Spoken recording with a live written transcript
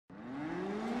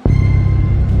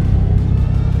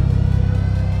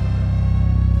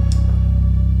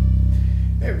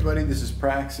everybody, this is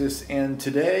Praxis, and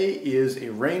today is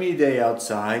a rainy day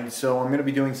outside, so I'm going to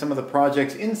be doing some of the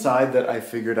projects inside that I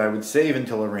figured I would save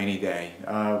until a rainy day.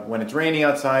 When it's raining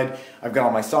outside, I've got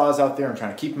all my saws out there. I'm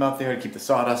trying to keep them out there to keep the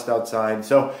sawdust outside.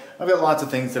 So I've got lots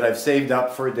of things that I've saved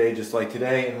up for a day just like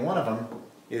today, and one of them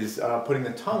is putting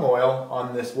the tung oil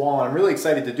on this wall. I'm really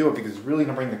excited to do it because it's really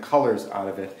going to bring the colors out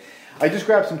of it. I just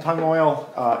grabbed some tung oil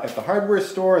at the hardware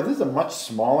store. This is a much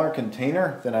smaller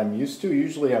container than I'm used to.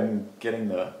 Usually I'm getting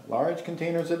the large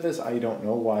containers of this. I don't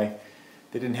know why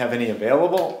they didn't have any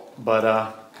available, but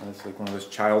it's like one of those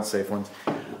child-safe ones.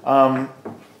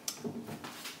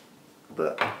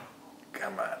 But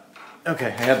come on. Okay, I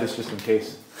have this just in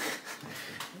case.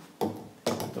 A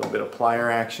little bit of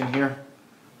plier action here.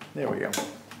 There we go.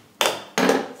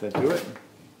 Does that do it?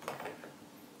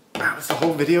 Wow, is the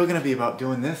whole video going to be about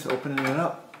doing this, opening it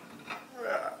up?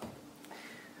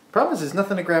 Problem is there's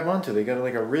nothing to grab onto. They got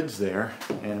like a ridge there,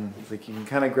 and it's like you can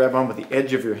kind of grab on with the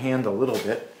edge of your hand a little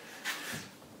bit.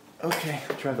 Okay,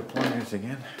 try the pliers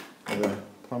again, or the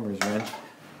plumber's wrench.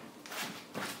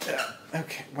 Yeah,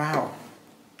 okay, wow.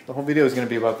 The whole video is going to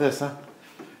be about this, huh?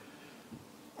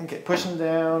 Okay, pushing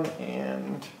down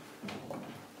and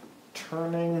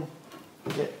turning.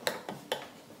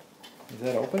 Is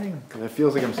that opening? Because it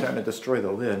feels like I'm starting to destroy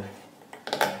the lid.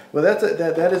 Well,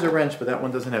 that is a wrench, but that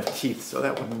one doesn't have teeth, so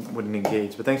that wouldn't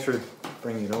engage. But thanks for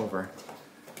bringing it over.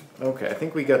 Okay, I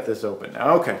think we got this open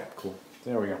now. Okay, cool.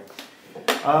 There we go.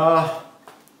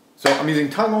 So I'm using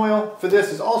tung oil for this.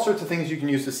 There's all sorts of things you can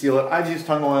use to seal it. I've used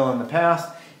tung oil in the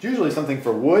past. It's usually something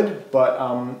for wood, but I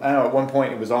don't know, at one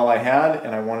point it was all I had,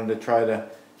 and I wanted to try to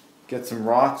get some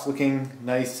rocks looking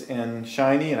nice and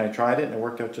shiny, and I tried it, and it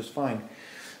worked out just fine.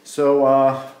 So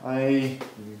I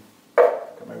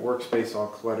got my workspace all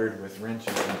cluttered with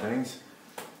wrenches and things.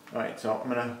 Alright, so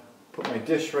I'm going to put my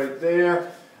dish right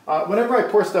there. Whenever I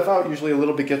pour stuff out, usually a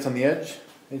little bit gets on the edge.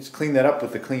 I just clean that up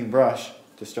with a clean brush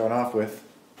to start off with,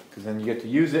 because then you get to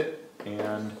use it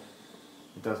and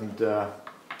it doesn't kind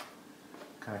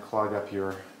of clog up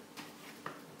your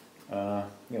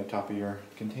top of your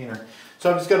container.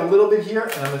 So I've just got a little bit here,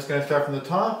 and I'm just going to start from the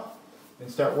top and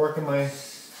start working my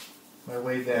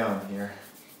way down here.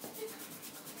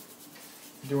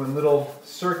 Doing little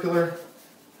circular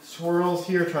swirls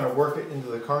here, trying to work it into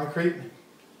the concrete. You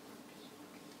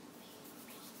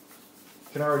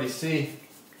can already see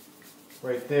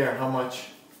right there how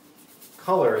much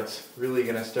color it's really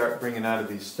going to start bringing out of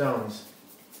these stones.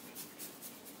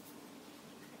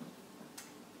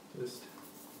 Just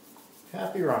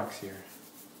happy rocks here.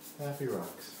 Happy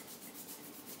rocks.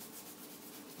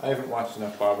 I haven't watched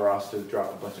enough Bob Ross to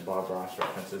drop a bunch of Bob Ross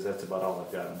references. That's about all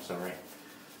I've got, I'm sorry.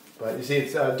 But you see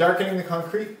it's darkening the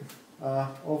concrete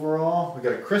overall. We've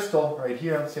got a crystal right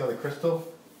here. Let's see how the crystal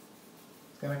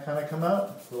is going to kind of come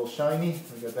out. It's a little shiny.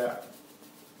 We've got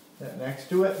that next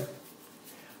to it.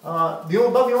 About the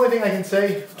only thing I can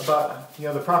say about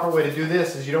the proper way to do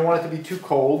this is you don't want it to be too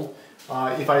cold.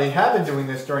 If I had been doing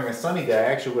this during a sunny day,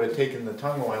 I actually would have taken the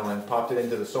tung oil and popped it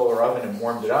into the solar oven and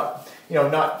warmed it up.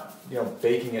 Not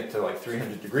baking it to like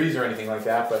 300 degrees or anything like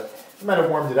that, but I might have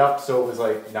warmed it up so it was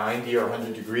like 90 or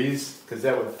 100 degrees, because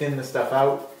that would thin the stuff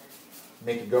out,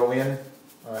 make it go in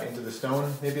into the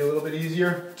stone maybe a little bit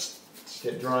easier,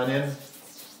 get drawn in.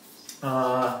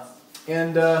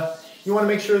 And you want to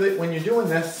make sure that when you're doing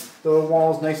this, the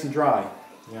wall's nice and dry.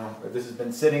 This has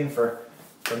been sitting for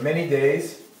many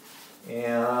days,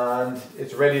 and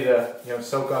it's ready to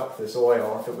soak up this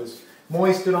oil. If it was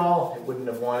moist at all, it wouldn't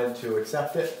have wanted to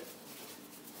accept it.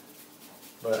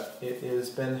 But it has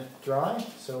been dry,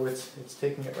 so it's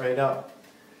taking it right up.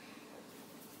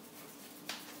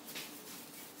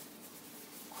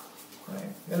 Right.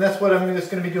 And that's what I'm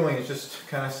just going to be doing, is just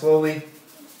kind of slowly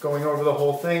going over the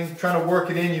whole thing, trying to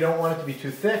work it in. You don't want it to be too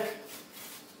thick.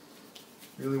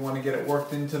 You really want to get it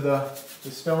worked into the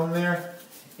stone there.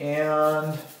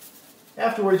 And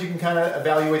afterwards you can kind of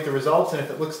evaluate the results, and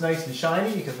if it looks nice and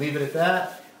shiny, you can leave it at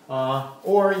that.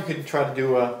 Or you could try to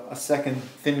do a second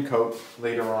thin coat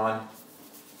later on.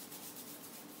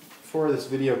 Before this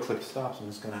video clip stops, I'm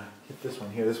just going to hit this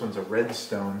one here. This one's a red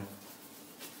stone.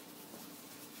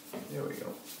 There we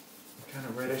go. Kind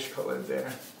of reddish colored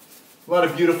there. A lot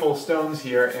of beautiful stones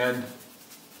here, and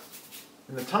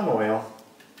the tung oil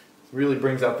really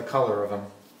brings out the color of them.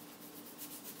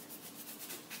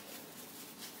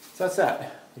 So that's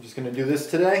that. We're just going to do this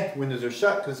today. Windows are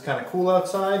shut because it's kind of cool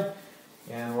outside.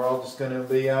 And we're all just going to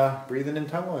be breathing in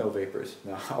tung oil vapors.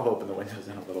 No, I'll open the windows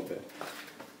in a little bit.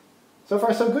 So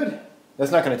far, so good.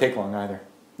 That's not going to take long either.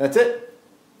 That's it.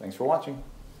 Thanks for watching.